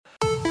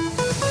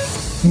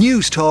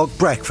News Talk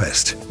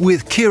Breakfast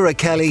with Ciara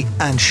Kelly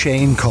and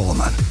Shane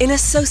Coleman. In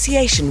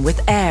association with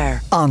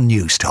AIR on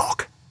News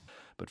Talk.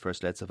 But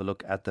first, let's have a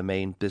look at the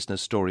main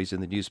business stories in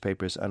the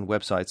newspapers and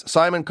websites.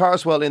 Simon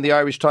Carswell in the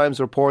Irish Times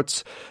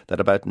reports that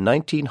about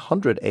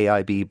 1,900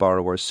 AIB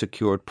borrowers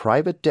secured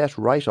private debt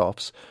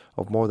write-offs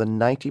of more than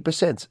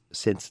 90%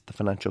 since the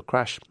financial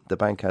crash. The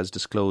bank has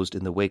disclosed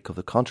in the wake of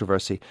the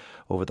controversy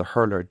over the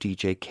hurler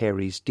DJ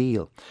Carey's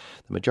deal.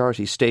 The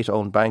majority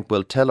state-owned bank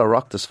will tell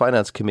Oireachtas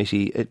Finance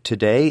Committee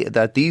today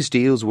that these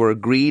deals were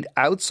agreed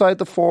outside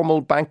the formal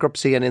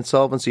bankruptcy and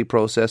insolvency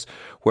process,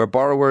 where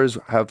borrowers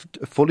have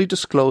fully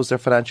disclosed their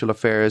financial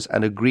affairs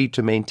and agreed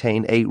to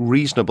maintain a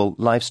reasonable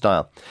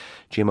lifestyle.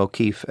 Jim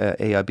O'Keefe,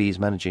 AIB's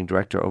Managing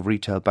Director of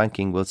Retail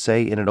Banking, will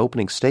say in an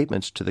opening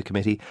statement to the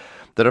committee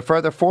that a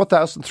further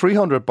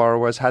 4,300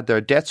 borrowers had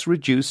their debts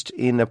reduced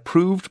in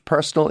approved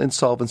personal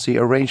insolvency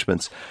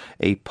arrangements,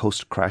 a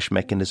post-crash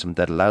mechanism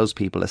that allows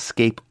people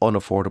escape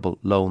unaffordable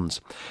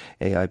loans.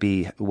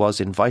 AIB was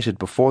invited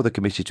before the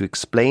committee to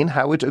explain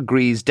how it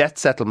agrees debt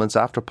settlements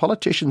after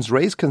politicians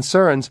raised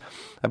concerns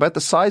about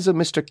the size of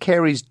Mr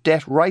Carey's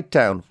debt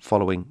write-down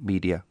following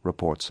media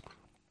reports.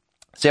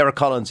 Sarah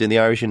Collins in the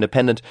Irish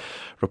Independent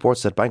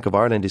reports that Bank of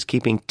Ireland is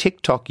keeping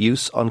TikTok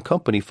use on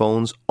company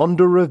phones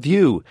under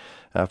review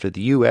after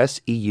the US,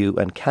 EU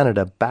and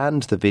Canada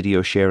banned the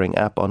video sharing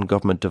app on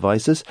government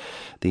devices.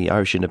 The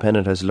Irish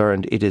Independent has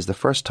learned it is the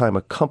first time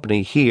a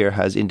company here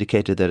has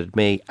indicated that it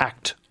may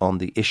act on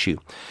the issue.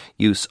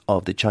 Use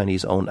of the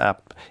Chinese-owned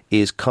app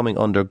is coming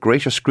under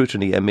greater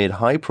scrutiny amid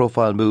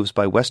high-profile moves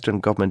by Western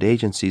government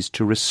agencies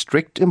to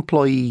restrict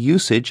employee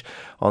usage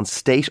on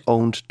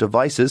state-owned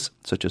devices,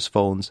 such as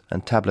phones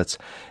and tablets.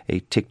 A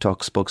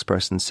TikTok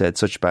spokesperson said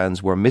such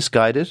bans were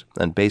misguided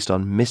and based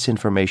on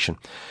misinformation.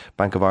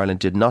 Bank of Ireland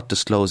did not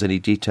disclose any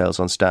details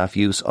on staff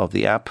use of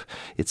the app.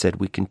 It said,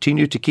 "We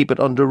continue to keep it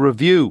under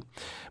review."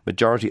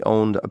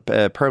 Majority-owned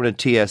Permanent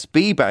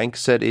TSB Bank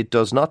said it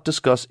does not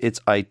discuss its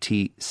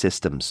IT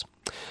systems.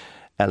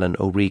 Ellen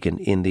O'Regan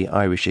in the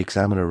Irish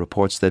Examiner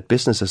reports that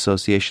business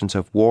associations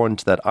have warned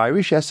that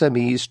Irish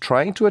SMEs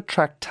trying to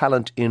attract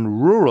talent in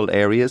rural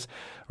areas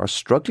are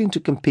struggling to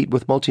compete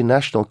with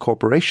multinational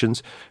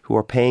corporations who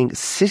are paying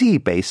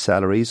city-based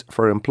salaries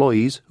for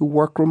employees who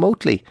work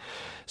remotely.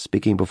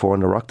 Speaking before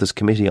an Oireachtas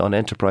Committee on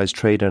Enterprise,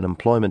 Trade and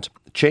Employment,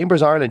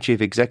 Chambers Ireland Chief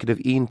Executive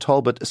Ian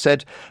Talbot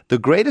said the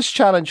greatest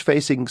challenge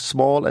facing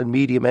small and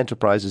medium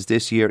enterprises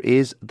this year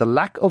is the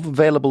lack of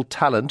available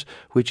talent,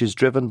 which is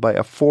driven by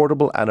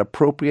affordable and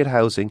appropriate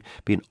housing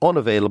being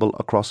unavailable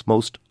across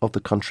most of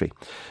the country.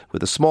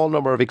 With a small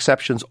number of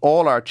exceptions,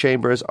 all our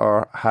chambers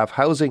have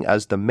housing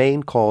as the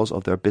main cause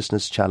of their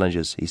business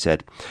challenges, he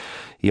said.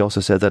 He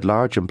also said that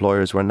large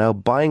employers were now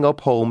buying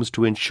up homes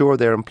to ensure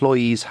their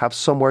employees have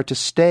somewhere to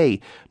stay,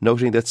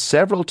 noting that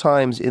several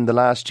times in the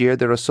last year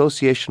their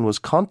association was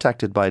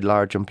contacted by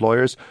large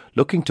employers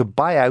looking to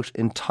buy out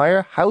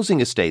entire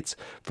housing estates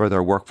for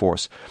their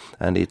workforce,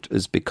 and it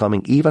is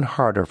becoming even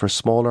harder for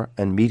smaller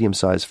and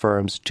medium-sized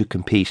firms to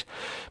compete.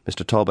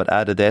 Mr Talbot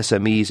added that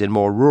SMEs in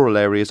more rural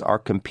areas are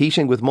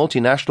competing with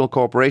multinational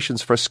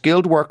corporations for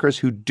skilled workers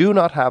who do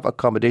not have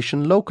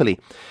accommodation locally.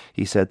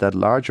 He said that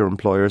larger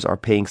employers are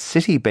paying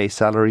city-based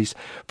salaries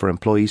for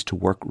employees to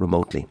work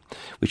remotely,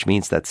 which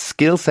means that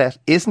skill set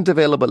isn't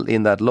available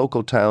in that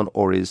local town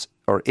or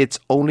it's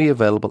only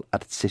available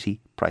at city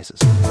prices.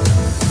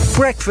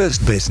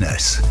 Breakfast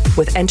Business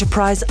with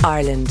Enterprise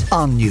Ireland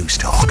on News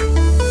Talk.